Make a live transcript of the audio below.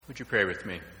Would you pray with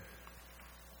me?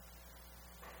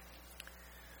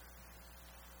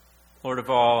 Lord of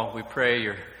all, we pray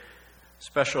your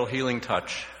special healing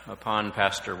touch upon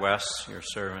Pastor Wes, your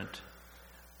servant.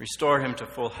 Restore him to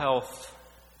full health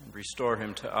and restore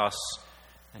him to us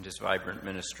and his vibrant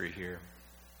ministry here.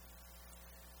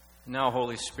 Now,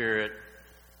 Holy Spirit,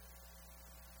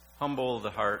 humble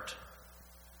the heart,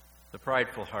 the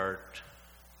prideful heart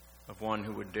of one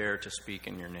who would dare to speak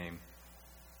in your name.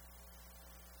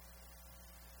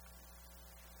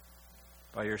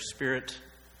 By your Spirit,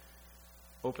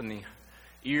 open the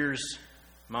ears,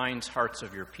 minds, hearts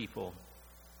of your people,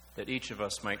 that each of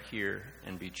us might hear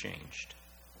and be changed.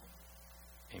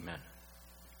 Amen.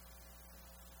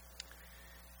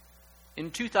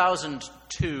 In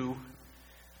 2002,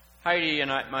 Heidi and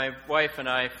my wife and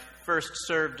I first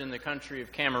served in the country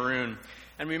of Cameroon,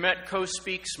 and we met Ko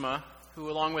Speaksma, who,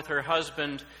 along with her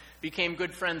husband, became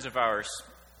good friends of ours.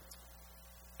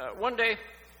 One day,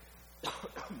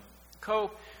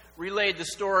 Ko relayed the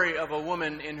story of a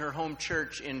woman in her home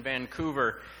church in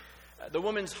Vancouver. The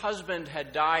woman's husband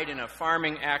had died in a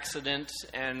farming accident,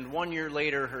 and 1 year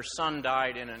later her son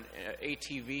died in an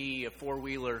ATV, a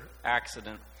four-wheeler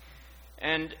accident.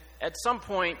 And at some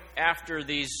point after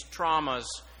these traumas,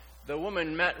 the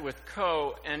woman met with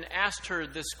Ko and asked her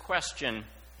this question: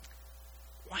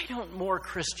 why don't more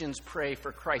Christians pray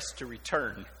for Christ to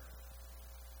return?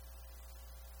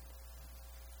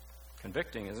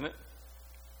 Convicting, isn't it?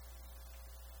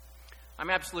 I'm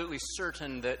absolutely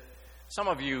certain that some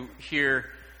of you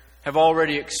here have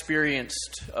already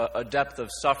experienced a depth of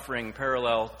suffering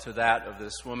parallel to that of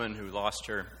this woman who lost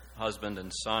her husband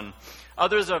and son.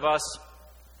 Others of us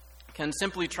can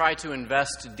simply try to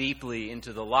invest deeply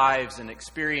into the lives and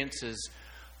experiences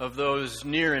of those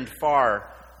near and far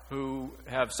who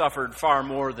have suffered far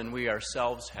more than we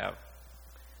ourselves have.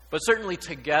 But certainly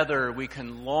together we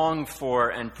can long for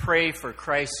and pray for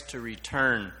Christ to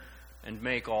return and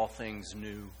make all things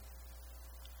new.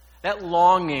 That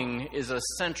longing is a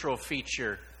central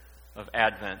feature of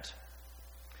Advent.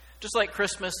 Just like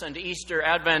Christmas and Easter,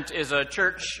 Advent is a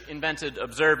church-invented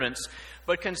observance.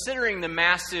 But considering the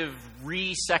massive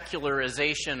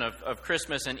re-secularization of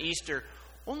Christmas and Easter,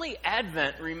 only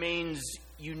Advent remains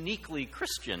uniquely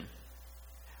Christian.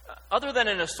 Other than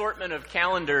an assortment of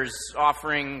calendars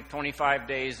offering 25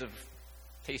 days of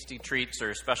tasty treats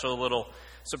or special little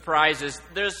surprises,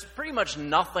 there's pretty much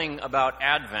nothing about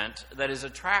Advent that is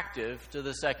attractive to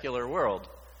the secular world.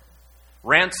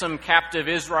 Ransom captive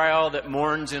Israel that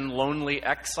mourns in lonely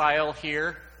exile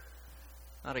here.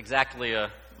 Not exactly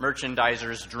a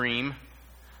merchandiser's dream.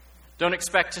 Don't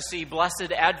expect to see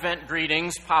blessed Advent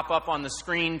greetings pop up on the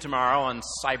screen tomorrow on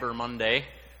Cyber Monday.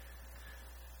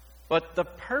 But the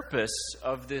purpose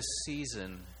of this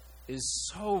season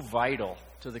is so vital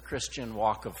to the Christian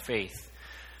walk of faith.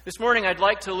 This morning I'd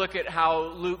like to look at how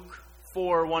Luke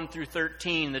 4, 1 through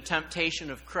 13, the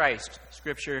temptation of Christ,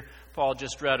 scripture Paul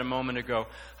just read a moment ago,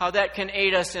 how that can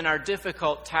aid us in our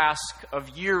difficult task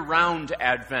of year-round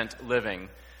Advent living.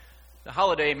 The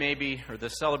holiday may be, or the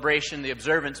celebration, the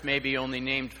observance may be only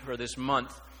named for this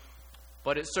month,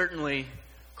 but it certainly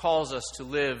calls us to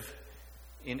live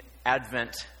in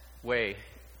Advent way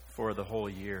for the whole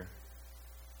year.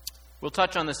 We'll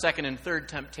touch on the second and third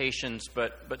temptations,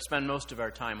 but spend most of our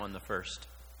time on the first.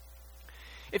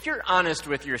 If you're honest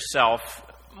with yourself,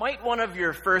 might one of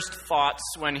your first thoughts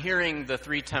when hearing the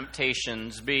three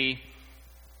temptations be,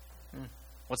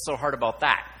 what's so hard about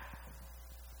that?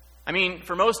 I mean,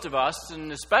 for most of us,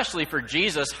 and especially for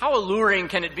Jesus, how alluring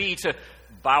can it be to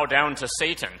bow down to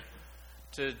Satan,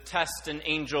 to test an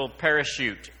angel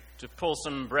parachute, to pull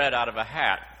some bread out of a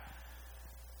hat?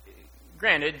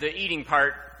 Granted, the eating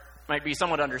part might be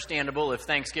somewhat understandable if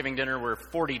Thanksgiving dinner were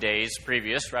 40 days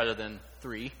previous rather than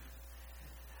 3.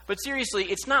 But seriously,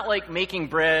 it's not like making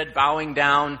bread, bowing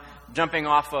down, jumping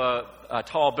off a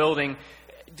tall building.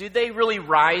 Do they really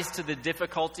rise to the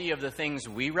difficulty of the things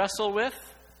we wrestle with?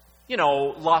 You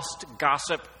know, lust,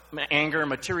 gossip, anger,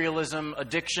 materialism,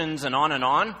 addictions, and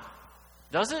on.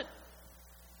 Does it?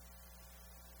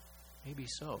 Maybe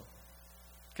so.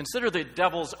 Consider the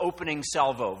devil's opening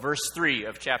salvo, verse 3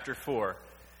 of chapter 4.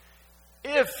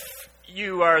 If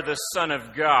you are the Son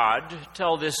of God,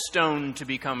 tell this stone to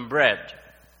become bread.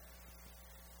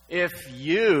 If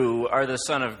you are the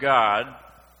Son of God,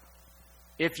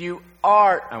 if you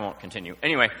are... I won't continue.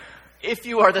 Anyway, if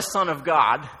you are the Son of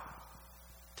God,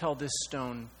 tell this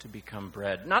stone to become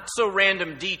bread. Not so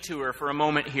random detour for a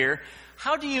moment here.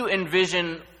 How do you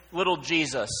envision little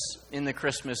Jesus in the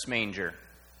Christmas manger?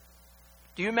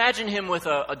 Do you imagine him with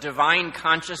a divine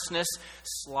consciousness,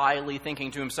 slyly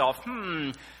thinking to himself,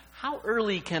 how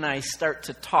early can I start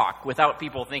to talk without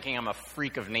people thinking I'm a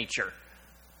freak of nature?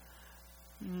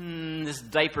 This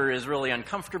diaper is really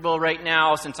uncomfortable right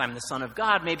now. Since I'm the Son of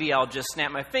God, maybe I'll just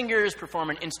snap my fingers,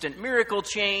 perform an instant miracle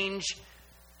change.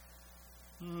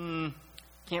 Can't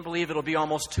believe it'll be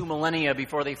almost 2 millennia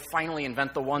before they finally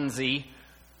invent the onesie.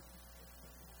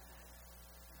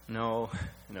 No.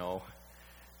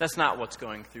 That's not what's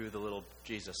going through the little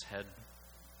Jesus head.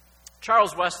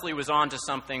 Charles Wesley was on to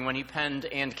something when he penned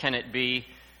 "And Can It Be?"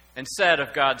 and said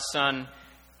of God's Son,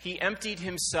 "He emptied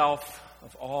himself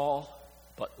of all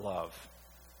but love."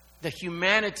 The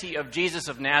humanity of Jesus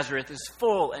of Nazareth is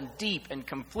full and deep and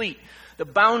complete. The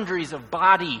boundaries of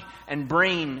body and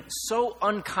brain so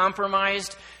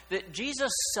uncompromised that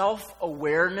Jesus'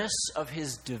 self-awareness of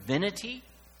his divinity,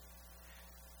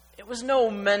 it was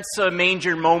no Mensa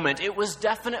manger moment. It was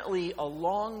definitely a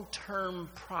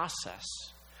long-term process.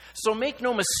 So make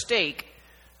no mistake,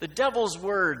 the devil's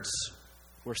words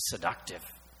were seductive,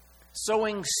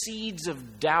 sowing seeds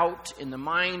of doubt in the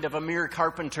mind of a mere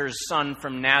carpenter's son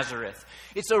from Nazareth.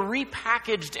 It's a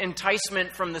repackaged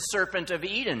enticement from the serpent of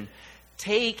Eden.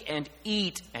 Take and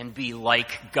eat and be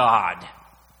like God.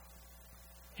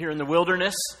 Here in the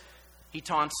wilderness, he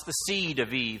taunts the seed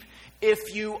of Eve.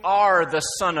 If you are the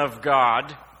Son of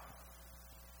God,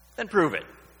 then prove it.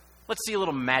 Let's see a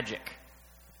little magic.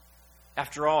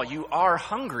 After all, you are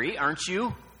hungry, aren't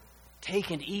you?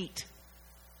 Take and eat.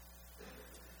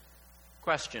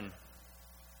 Question: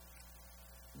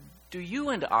 do you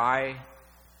and I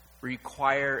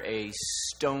require a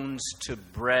stones to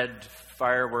bread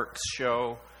fireworks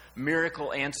show,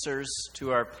 miracle answers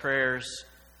to our prayers,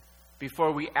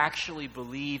 before we actually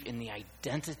believe in the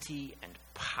identity and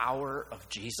power of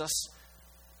Jesus?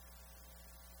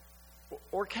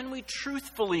 Or can we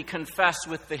truthfully confess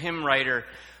with the hymn writer,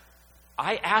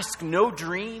 I ask no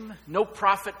dream, no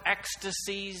prophet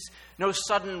ecstasies, no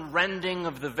sudden rending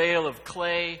of the veil of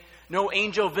clay, no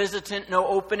angel visitant, no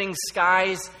opening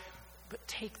skies, but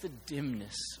take the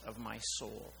dimness of my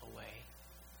soul away.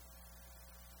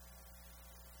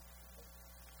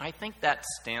 I think that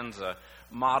stanza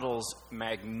models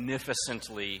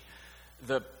magnificently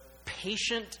the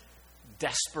patient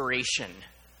desperation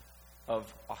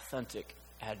of authentic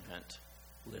Advent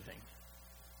living.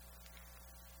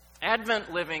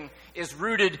 Advent living is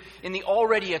rooted in the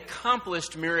already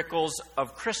accomplished miracles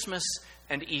of Christmas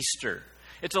and Easter.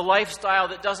 It's a lifestyle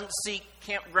that doesn't seek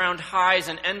campground highs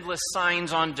and endless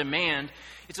signs on demand.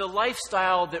 It's a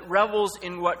lifestyle that revels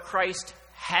in what Christ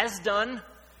has done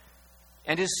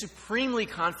and is supremely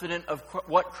confident of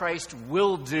what Christ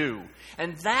will do.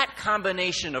 And that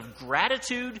combination of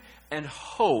gratitude and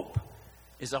hope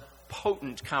is a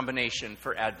potent combination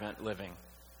for Advent living.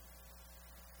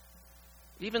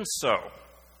 Even so,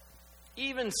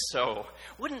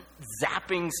 wouldn't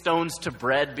zapping stones to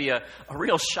bread be a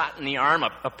real shot in the arm,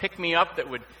 a pick-me-up that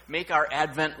would make our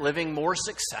Advent living more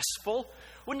successful?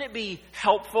 Wouldn't it be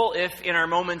helpful if, in our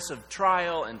moments of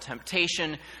trial and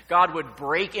temptation, God would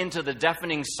break into the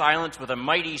deafening silence with a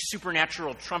mighty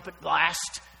supernatural trumpet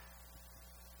blast?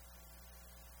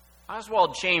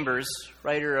 Oswald Chambers,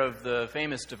 writer of the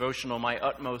famous devotional My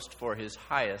Utmost for His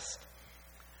Highest,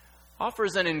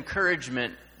 offers an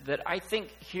encouragement that I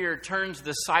think here turns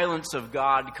the silence of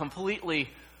God completely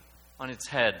on its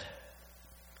head.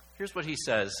 Here's what he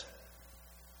says: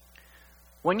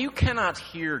 when you cannot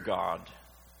hear God,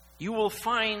 you will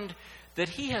find that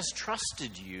He has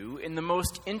trusted you in the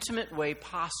most intimate way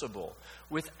possible,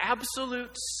 with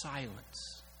absolute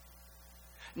silence.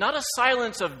 Not a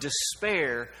silence of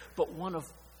despair, but one of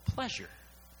pleasure,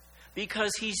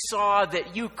 because He saw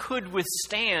that you could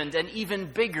withstand an even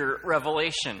bigger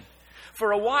revelation.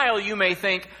 For a while you may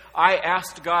think, I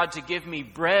asked God to give me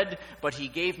bread, but He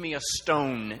gave me a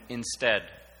stone instead.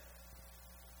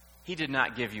 He did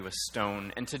not give you a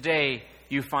stone, and today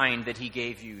you find that He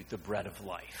gave you the bread of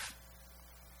life.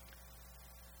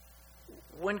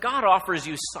 When God offers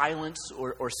you silence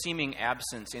or seeming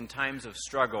absence in times of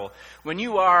struggle, when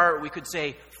you are, we could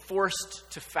say, forced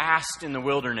to fast in the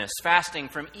wilderness, fasting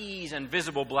from ease and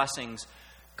visible blessings,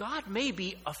 God may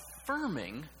be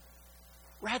affirming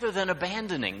rather than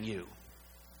abandoning you.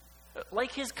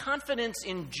 Like His confidence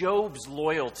in Job's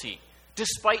loyalty,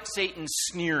 despite Satan's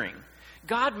sneering,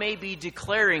 God may be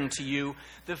declaring to you,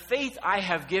 the faith I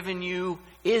have given you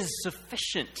is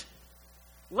sufficient.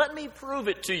 Let me prove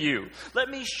it to you. Let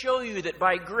me show you that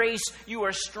by grace you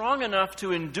are strong enough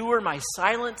to endure my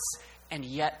silence and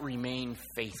yet remain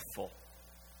faithful.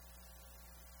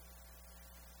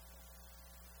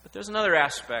 But there's another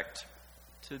aspect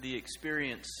to the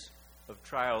experience of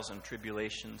trials and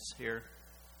tribulations here.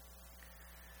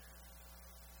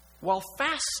 While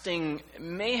fasting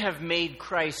may have made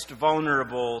Christ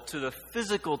vulnerable to the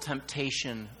physical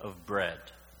temptation of bread,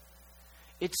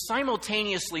 it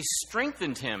simultaneously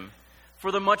strengthened him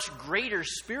for the much greater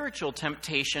spiritual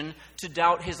temptation to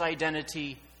doubt his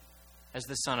identity as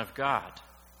the Son of God.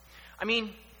 I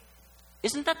mean,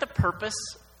 isn't that the purpose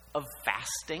of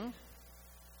fasting?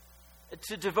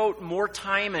 To devote more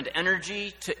time and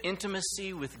energy to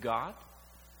intimacy with God?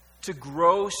 To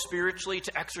grow spiritually,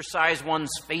 to exercise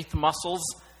one's faith muscles,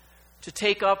 to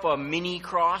take up a mini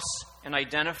cross and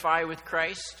identify with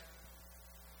Christ?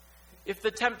 If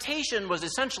the temptation was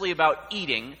essentially about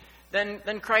eating,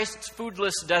 then Christ's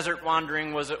foodless desert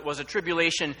wandering was a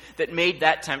tribulation that made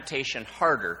that temptation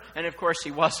harder. And of course,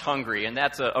 he was hungry, and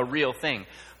that's a real thing.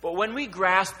 But when we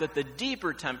grasp that the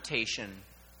deeper temptation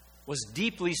was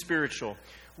deeply spiritual,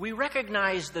 we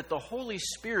recognize that the Holy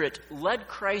Spirit led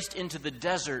Christ into the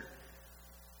desert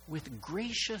with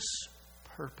gracious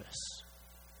purpose.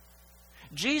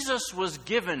 Jesus was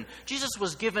given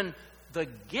the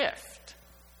gift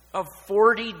of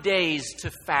 40 days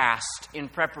to fast in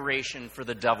preparation for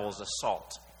the devil's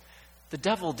assault. The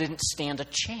devil didn't stand a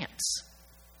chance.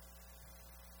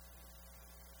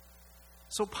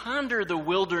 So ponder the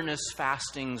wilderness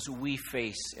fastings we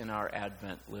face in our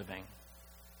Advent living.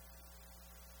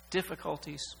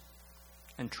 Difficulties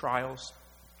and trials,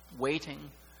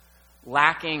 waiting,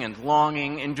 lacking and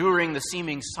longing, enduring the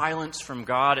seeming silence from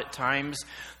God at times.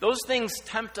 Those things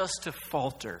tempt us to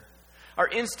falter. Our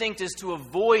instinct is to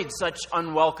avoid such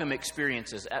unwelcome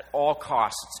experiences at all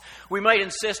costs. We might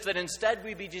insist that instead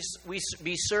we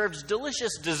be served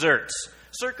delicious desserts,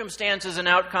 circumstances and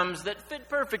outcomes that fit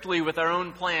perfectly with our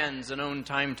own plans and own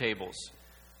timetables.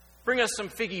 Bring us some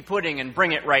figgy pudding and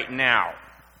bring it right now.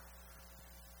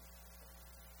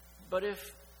 But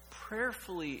if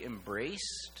prayerfully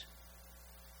embraced,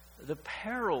 the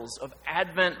perils of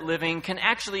Advent living can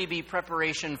actually be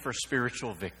preparation for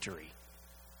spiritual victory.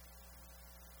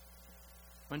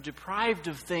 When deprived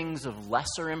of things of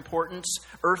lesser importance,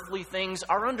 earthly things,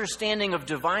 our understanding of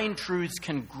divine truths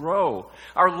can grow.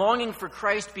 Our longing for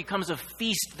Christ becomes a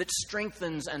feast that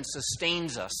strengthens and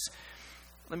sustains us.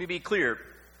 Let me be clear.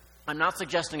 I'm not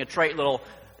suggesting a trite little,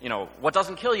 what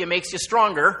doesn't kill you makes you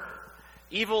stronger.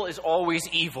 Evil is always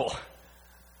evil.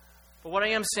 But what I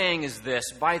am saying is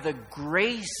this: by the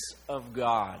grace of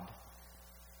God,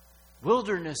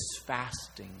 wilderness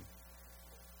fasting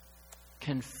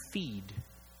can feed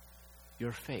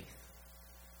your faith.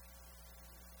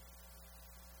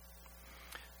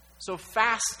 So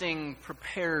fasting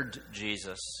prepared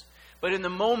Jesus. But in the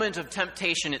moment of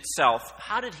temptation itself,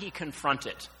 how did he confront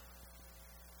it?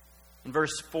 In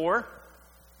verse 4,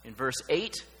 in verse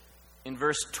 8, in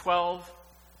verse 12,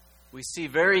 we see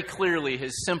very clearly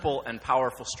his simple and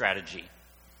powerful strategy.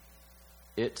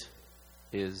 It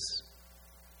is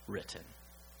written.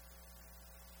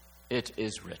 It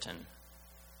is written.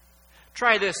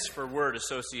 Try this for word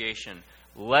association.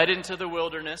 Led into the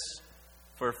wilderness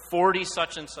for 40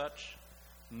 such and such,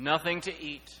 nothing to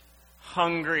eat,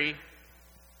 hungry.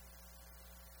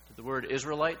 Did the word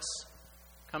Israelites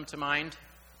come to mind?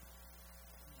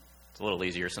 It's a little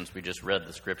easier since we just read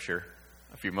the scripture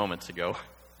a few moments ago.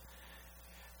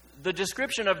 The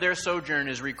description of their sojourn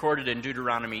is recorded in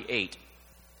Deuteronomy 8,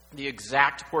 the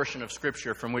exact portion of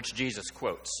scripture from which Jesus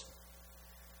quotes.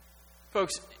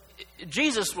 Folks,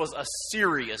 Jesus was a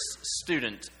serious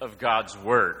student of God's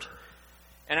Word.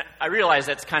 And I realize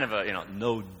that's kind of a,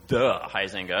 no duh,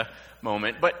 Huizinga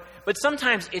moment. But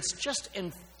sometimes it's just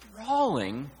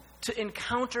enthralling to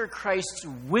encounter Christ's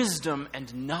wisdom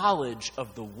and knowledge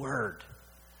of the Word.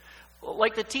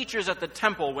 Like the teachers at the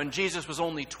temple when Jesus was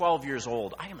only 12 years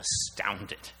old, I am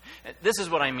astounded. This is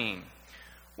what I mean.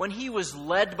 When he was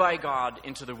led by God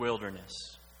into the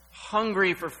wilderness,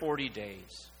 hungry for 40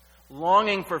 days,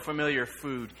 longing for familiar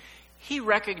food, he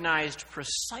recognized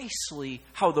precisely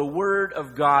how the Word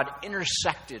of God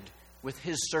intersected with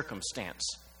his circumstance.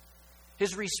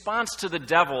 His response to the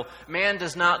devil, man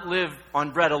does not live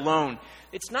on bread alone.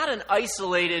 It's not an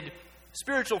isolated,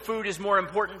 spiritual food is more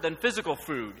important than physical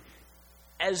food.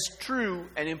 As true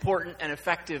and important and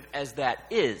effective as that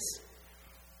is.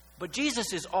 But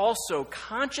Jesus is also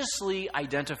consciously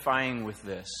identifying with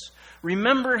this.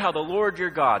 Remember how the Lord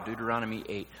your God, Deuteronomy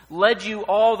 8, led you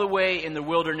all the way in the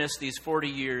wilderness these 40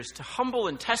 years to humble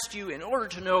and test you in order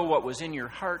to know what was in your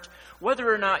heart,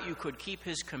 whether or not you could keep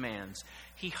his commands.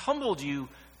 He humbled you,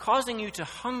 causing you to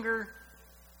hunger,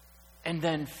 and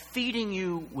then feeding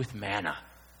you with manna,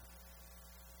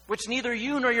 which neither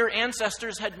you nor your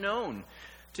ancestors had known,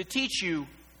 to teach you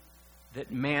that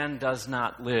man does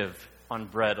not live on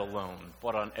bread alone,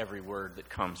 but on every word that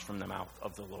comes from the mouth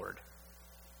of the Lord.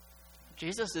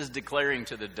 Jesus is declaring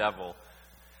to the devil,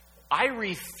 I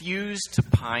refuse to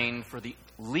pine for the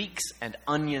leeks and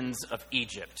onions of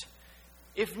Egypt.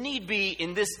 If need be,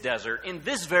 in this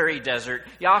very desert,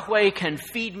 Yahweh can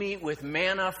feed me with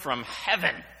manna from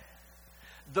heaven.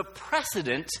 The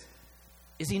precedent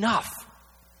is enough.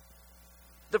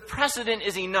 The precedent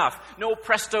is enough. No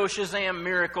presto Shazam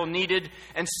miracle needed,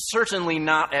 and certainly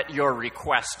not at your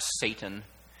request, Satan.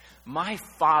 My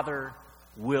Father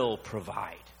will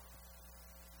provide.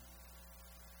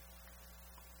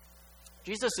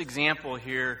 Jesus' example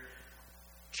here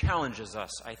challenges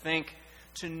us, I think,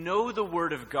 to know the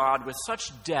Word of God with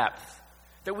such depth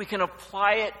that we can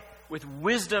apply it with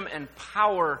wisdom and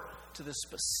power to the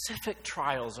specific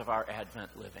trials of our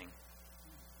Advent living.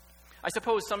 I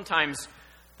suppose sometimes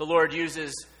the Lord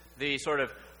uses the sort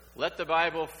of, let the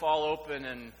Bible fall open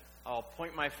and I'll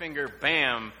point my finger,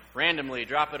 bam, randomly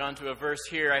drop it onto a verse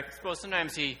here. I suppose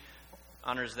sometimes He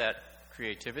honors that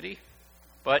creativity.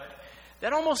 But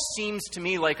that almost seems to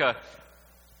me like a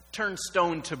turn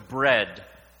stone to bread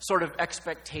sort of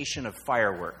expectation of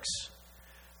fireworks.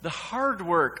 The hard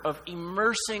work of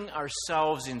immersing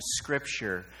ourselves in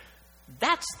Scripture,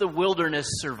 that's the wilderness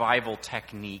survival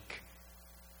technique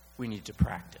we need to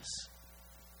practice.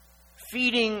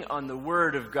 Feeding on the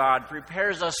Word of God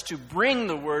prepares us to bring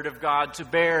the Word of God to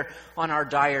bear on our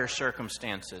dire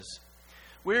circumstances.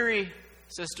 Weary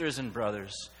sisters and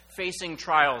brothers, facing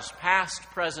trials past,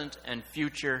 present, and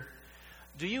future,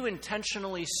 do you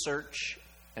intentionally search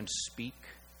and speak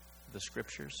the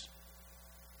Scriptures?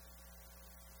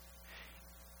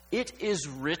 It is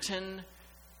written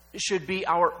should be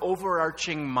our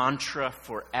overarching mantra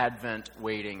for Advent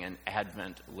waiting and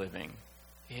Advent living.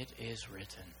 It is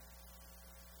written.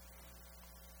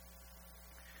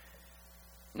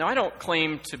 Now, I don't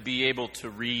claim to be able to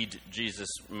read Jesus'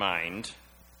 mind.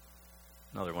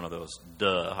 Another one of those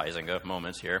Huizinga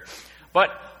moments here.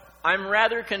 But I'm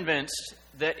rather convinced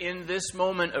that in this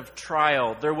moment of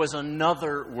trial, there was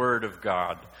another word of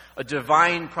God, a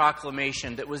divine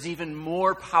proclamation that was even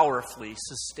more powerfully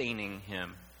sustaining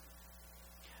him.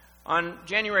 On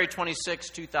January 26,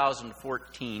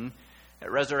 2014,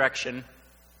 at Resurrection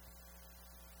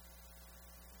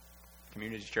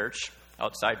Community Church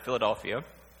outside Philadelphia,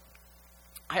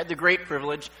 I had the great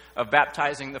privilege of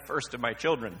baptizing the first of my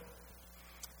children.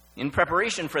 In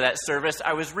preparation for that service,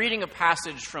 I was reading a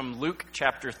passage from Luke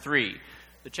chapter 3,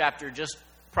 the chapter just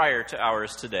prior to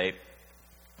ours today.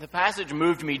 The passage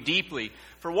moved me deeply.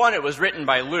 For one, it was written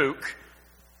by Luke,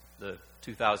 the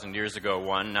 2,000 years ago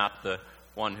one, not the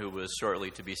one who was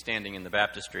shortly to be standing in the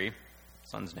baptistry,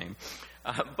 son's name.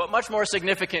 But much more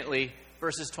significantly,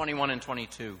 verses 21 and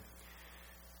 22.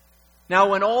 Now,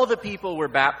 when all the people were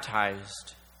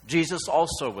baptized, Jesus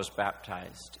also was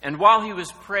baptized. And while he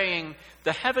was praying,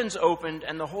 the heavens opened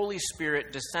and the Holy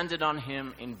Spirit descended on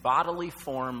him in bodily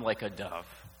form like a dove.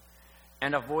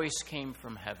 And a voice came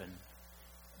from heaven,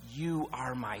 "You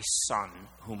are my Son,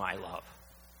 whom I love.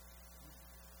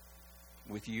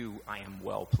 With you I am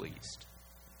well pleased."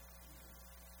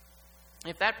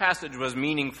 If that passage was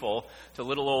meaningful to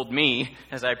little old me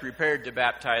as I prepared to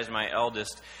baptize my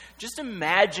eldest, just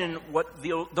imagine what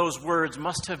those words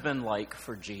must have been like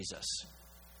for Jesus.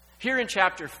 Here in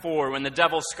chapter 4, when the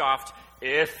devil scoffed,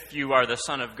 "If you are the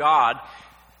Son of God,"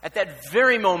 at that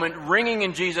very moment, ringing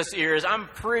in Jesus' ears, I'm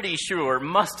pretty sure,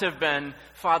 must have been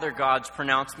Father God's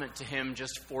pronouncement to him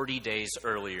just 40 days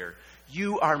earlier.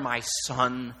 "You are my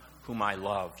Son, whom I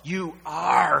love. You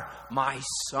are my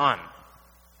Son,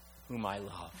 whom I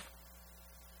love.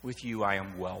 With you I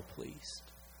am well pleased."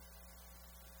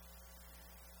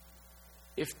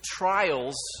 If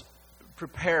trials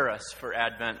prepare us for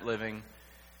Advent living,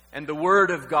 and the Word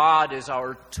of God is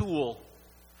our tool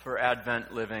for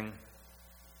Advent living,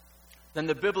 then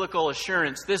this biblical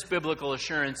assurance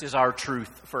is our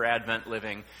truth for Advent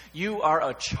living. You are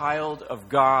a child of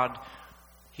God.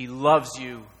 He loves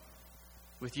you.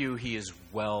 With you he is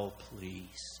well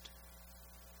pleased.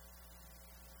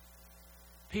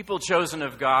 People chosen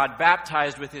of God,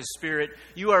 baptized with his Spirit,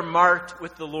 you are marked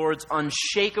with the Lord's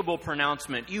unshakable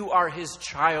pronouncement. You are his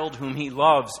child whom he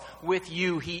loves. With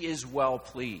you he is well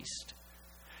pleased.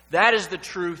 That is the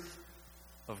truth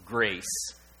of grace,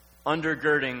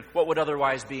 undergirding what would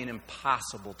otherwise be an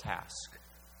impossible task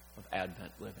of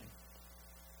Advent living.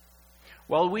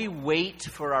 While we wait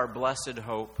for our blessed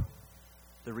hope,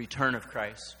 the return of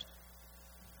Christ,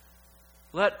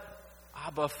 let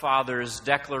Abba Father's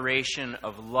declaration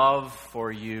of love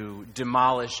for you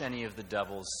demolish any of the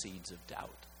devil's seeds of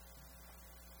doubt.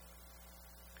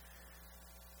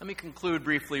 Let me conclude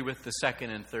briefly with the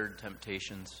second and third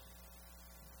temptations.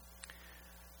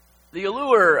 The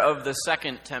allure of the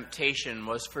second temptation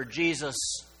was for Jesus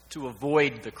to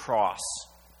avoid the cross,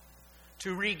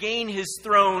 to regain his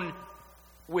throne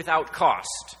without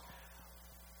cost.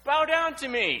 Bow down to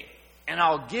me, and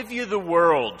I'll give you the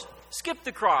world. Skip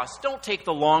the cross. Don't take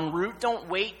the long route. Don't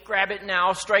wait. Grab it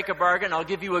now. Strike a bargain. I'll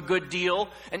give you a good deal,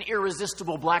 an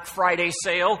irresistible Black Friday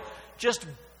sale. Just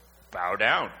bow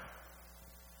down.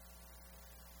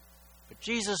 But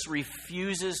Jesus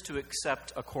refuses to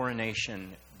accept a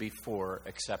coronation before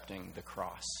accepting the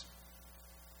cross.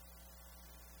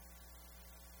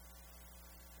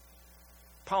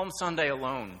 Palm Sunday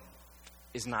alone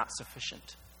is not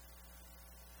sufficient.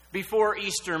 Before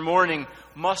Easter morning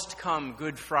must come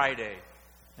Good Friday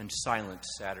and Silent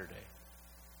Saturday.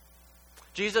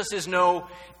 Jesus is no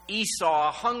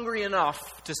Esau hungry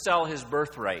enough to sell his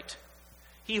birthright.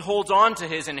 He holds on to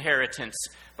his inheritance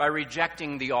by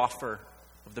rejecting the offer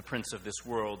of the prince of this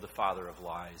world, the father of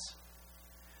lies.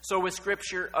 So with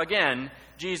Scripture, again,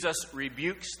 Jesus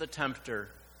rebukes the tempter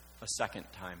a second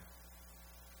time.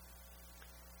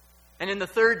 And in the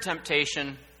third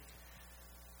temptation,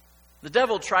 the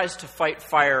devil tries to fight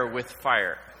fire with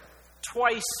fire.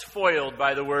 Twice foiled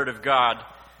by the word of God,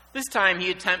 this time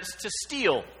he attempts to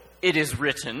steal "it is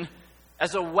written"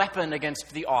 as a weapon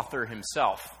against the author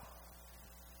himself.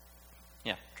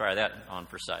 Yeah, try that on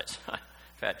for size.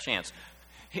 Fat chance.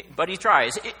 But he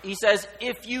tries. He says,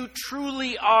 "If you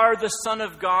truly are the Son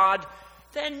of God,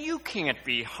 then you can't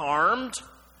be harmed.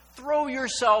 Throw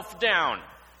yourself down.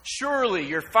 Surely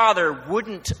your Father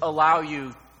wouldn't allow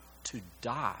you to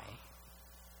die."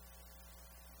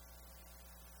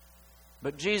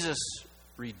 But Jesus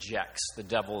rejects the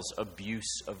devil's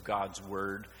abuse of God's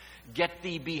word. "Get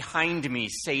thee behind me,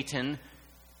 Satan,"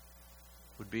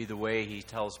 would be the way he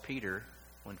tells Peter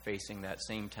when facing that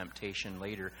same temptation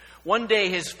later. One day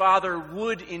his Father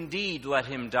would indeed let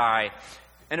him die.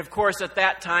 And of course, at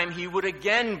that time, he would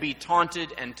again be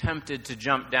taunted and tempted to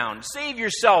jump down. "Save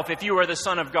yourself if you are the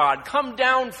Son of God. Come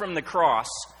down from the cross."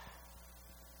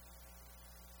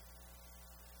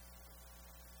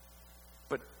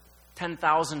 But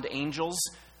 10,000 angels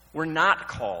were not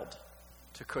called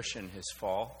to cushion his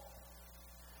fall.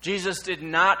 Jesus did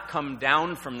not come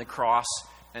down from the cross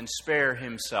and spare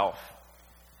himself.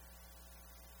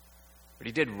 But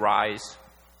he did rise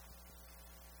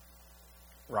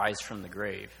from the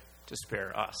grave to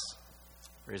spare us.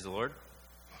 Praise the Lord.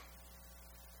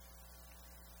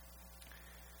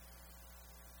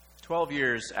 12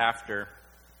 years after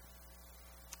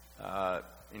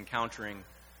encountering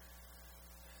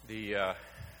the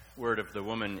word of the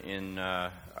woman in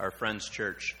our friend's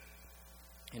church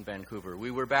in Vancouver,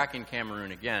 we were back in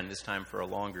Cameroon again, this time for a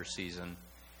longer season.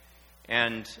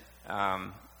 And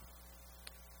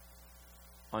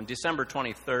on December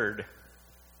 23rd,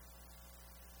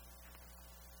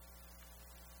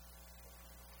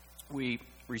 we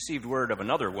received word of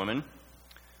another woman,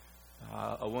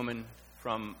 a woman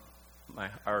from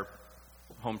our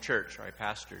home church where I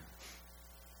pastored.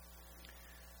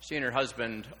 She and her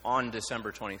husband, on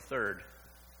December 23rd,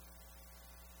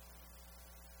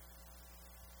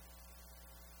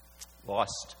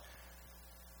 lost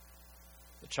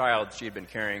the child she had been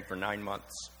carrying for 9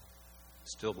 months,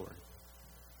 stillborn.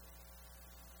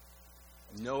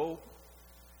 No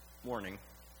warning.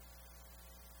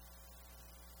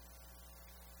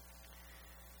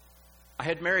 I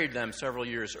had married them several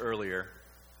years earlier,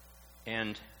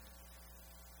 and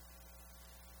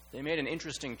they made an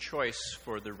interesting choice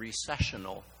for the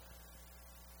recessional.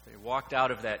 They walked out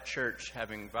of that church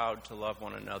having vowed to love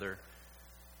one another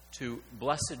to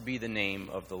 "Blessed be the name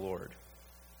of the Lord."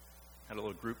 Had a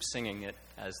little group singing it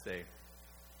as they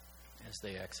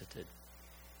exited.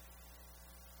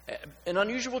 An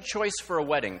unusual choice for a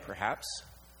wedding, perhaps.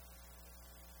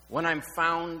 When I'm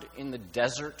found in the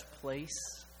desert place,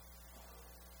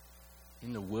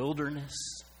 in the wilderness.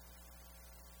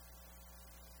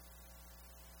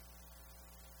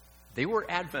 They were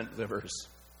Advent livers.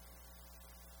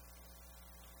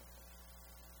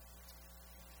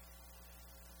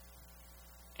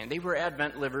 And they were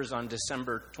Advent livers on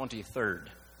December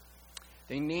 23rd.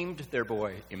 They named their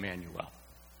boy Emmanuel.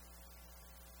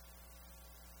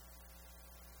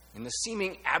 In the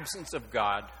seeming absence of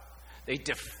God, they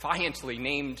defiantly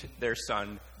named their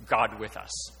son God with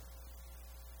us.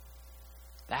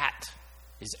 That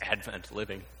is Advent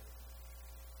living.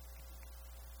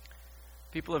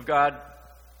 People of God,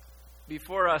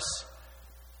 before us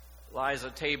lies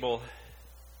a table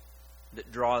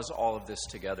that draws all of this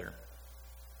together.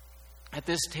 At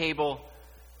this table,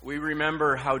 we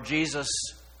remember how Jesus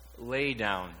lay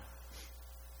down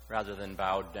rather than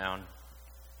bowed down.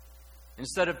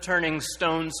 Instead of turning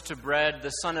stones to bread, the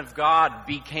Son of God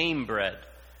became bread,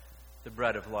 the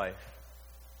bread of life.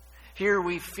 Here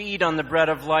we feed on the bread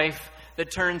of life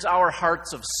that turns our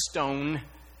hearts of stone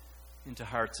into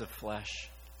hearts of flesh.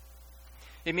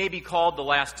 It may be called the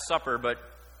Last Supper, but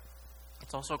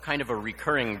it's also kind of a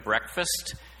recurring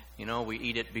breakfast. You know, we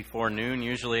eat it before noon,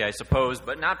 usually, I suppose,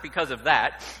 but not because of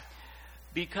that.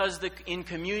 Because in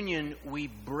communion, we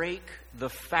break the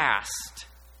fast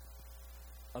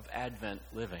of Advent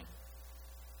living.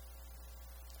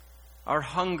 Our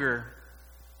hunger,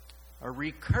 our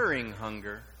recurring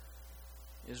hunger,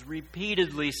 is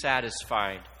repeatedly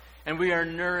satisfied, and we are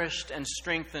nourished and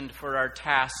strengthened for our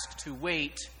task to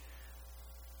wait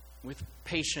with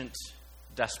patient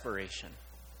desperation.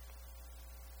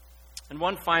 And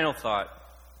one final thought.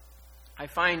 I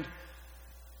find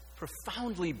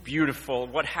profoundly beautiful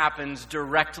what happens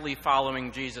directly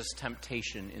following Jesus'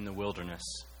 temptation in the wilderness.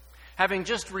 Having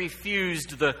just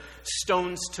refused the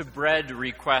stones to bread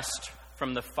request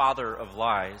from the father of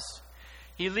lies,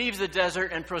 he leaves the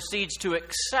desert and proceeds to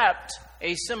accept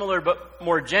a similar but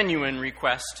more genuine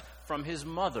request from his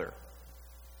mother.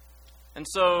 And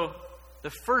so, the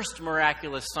first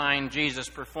miraculous sign Jesus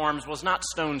performs was not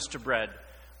stones to bread,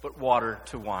 but water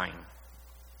to wine.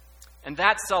 And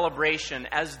that celebration,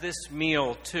 as this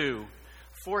meal too,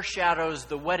 foreshadows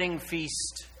the wedding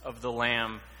feast of the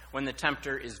Lamb when the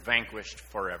tempter is vanquished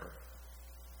forever.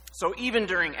 So even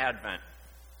during Advent,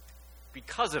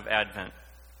 because of Advent,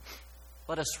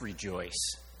 let us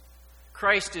rejoice.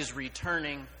 Christ is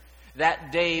returning.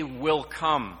 That day will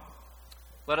come.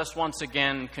 Let us once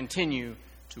again continue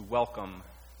to welcome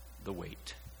the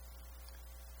wait.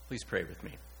 Please pray with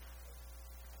me.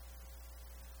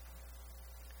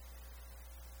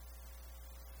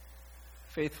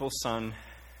 Faithful Son,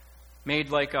 made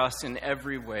like us in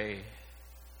every way,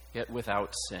 yet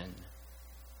without sin.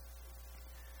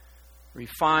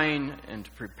 Refine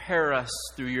and prepare us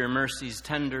through your mercies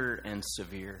tender and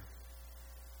severe.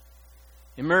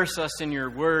 Immerse us in your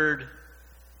word,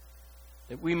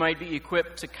 that we might be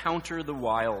equipped to counter the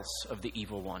wiles of the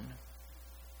evil one.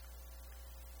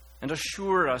 And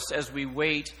assure us as we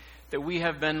wait that we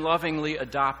have been lovingly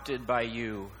adopted by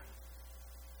you.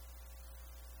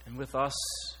 And with us,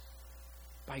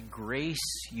 by grace,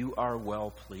 you are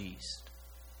well pleased.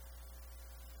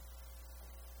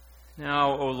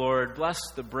 Now, O Lord, bless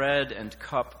the bread and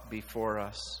cup before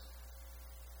us.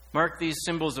 Mark these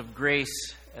symbols of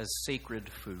grace as sacred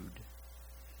food.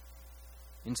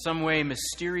 In some way,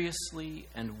 mysteriously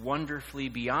and wonderfully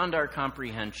beyond our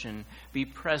comprehension, be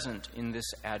present in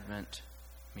this Advent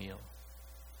meal.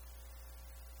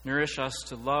 Nourish us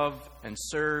to love and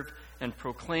serve and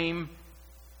proclaim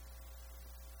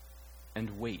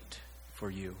and wait for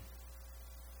you.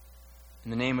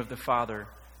 In the name of the Father,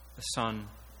 the Son,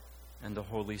 and the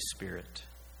Holy Spirit.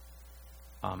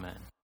 Amen.